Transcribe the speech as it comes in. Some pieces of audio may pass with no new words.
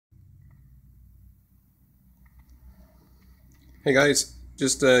Hey guys,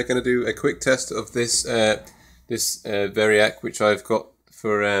 just going to do a quick test of this Variac which I've got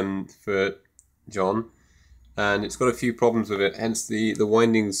for John, and it's got a few problems with it. Hence the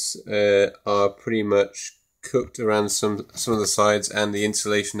windings are pretty much cooked around some of the sides, and the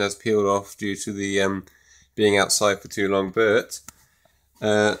insulation has peeled off due to the being outside for too long. But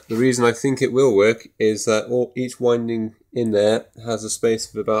the reason I think it will work is that each winding in there has a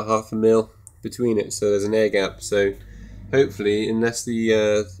space of about 1/2 mil between it, so there's an air gap. So hopefully, unless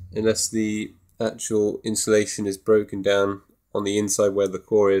the actual insulation is broken down on the inside where the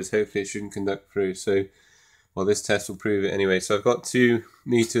core is, hopefully it shouldn't conduct through. So, well, this test will prove it anyway. So I've got 2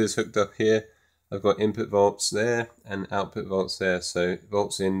 meters hooked up here. I've got input volts there and output volts there. So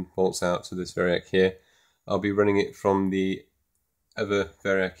volts in, volts out to this Variac here. I'll be running it from the other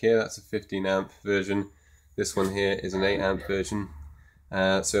Variac here. That's a 15 amp version. This one here is an 8 amp version.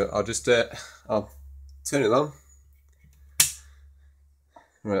 So I'll just I'll turn it on.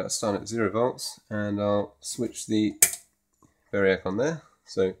 Right, that's starting at 0 volts, and I'll switch the Variac on there.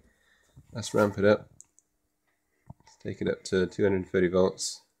 So let's ramp it up. Let's take it up to 230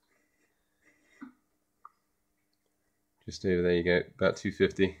 volts. Just over there you go, about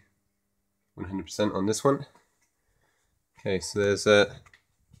 250, 100% on this one. Okay, so there's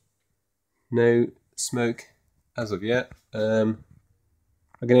no smoke as of yet. I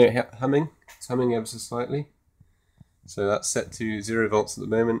can hear it humming. It's humming ever so slightly. So that's set to 0 volts at the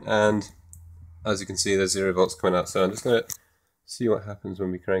moment, and as you can see there's 0 volts coming out. So I'm just going to see what happens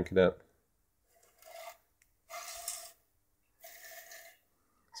when we crank it up.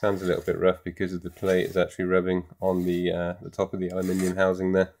 Sounds a little bit rough because of the plate is actually rubbing on the top of the aluminium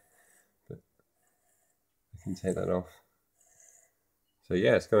housing there, but I can take that off. So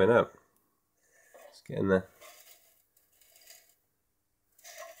yeah, it's going up. It's getting there.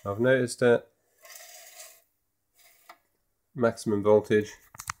 I've noticed that maximum voltage.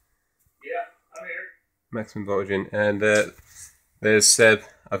 Yeah, I'm here. Maximum voltage in, and there's Seb.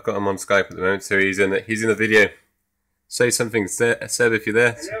 I've got him on Skype at the moment, so he's in the video. Say something, Seb, if you're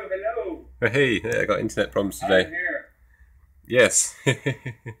there. Hello, hello. Oh, hey, I got internet problems today. I'm here. Yes.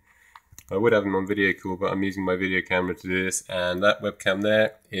 I would have him on video call, but I'm using my video camera to do this, and that webcam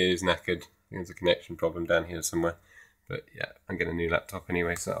there is knackered. I think there's a connection problem down here somewhere. But yeah, I'm getting a new laptop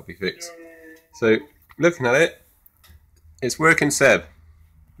anyway, so that'll be fixed. So, looking at it, it's working, Seb.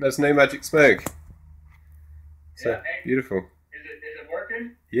 There's no magic smoke. So, Yeah, hey, beautiful. Is it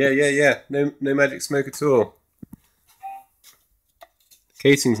working? Yeah. No magic smoke at all.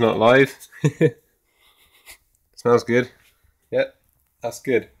 Casing's not live. Smells good. Yep, that's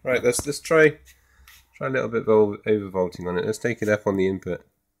good. Right, let's try a little bit of overvolting on it. Let's take it up on the input.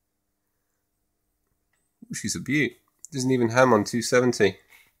 Ooh, she's a beaut. Doesn't even ham on 270.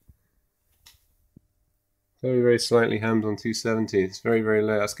 Very slightly hammed on 270. It's very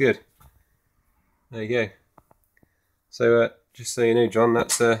low. That's good. There you go. So just so you know, John,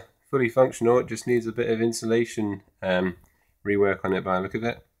 that's fully functional. It just needs a bit of insulation rework on it by the look of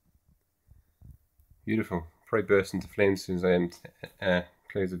it. Beautiful. Probably burst into flames as soon as I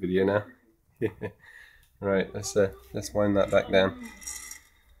close the video now. Right, let's wind that back down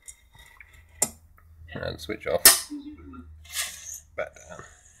and switch off. Back down.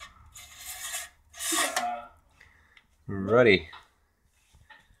 Righty.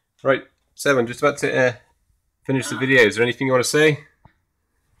 Right, Seb, I'm just about to finish the video. Is there anything you want to say?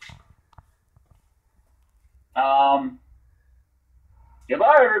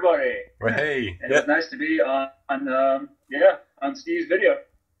 Goodbye, everybody. Right, hey. And it's nice to be on Steve's video.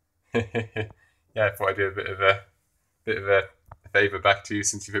 Yeah, I thought I'd do a bit of a favour back to you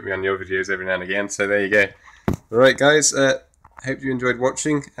since you put me on your videos every now and again. So there you go. All right, guys. Hope you enjoyed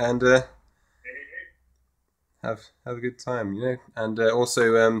watching, and have a good time, you know. And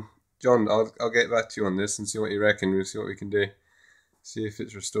also, John, I'll get back to you on this and see what you reckon. We'll see what we can do. See if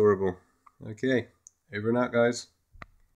it's restorable. Okay, over and out, guys.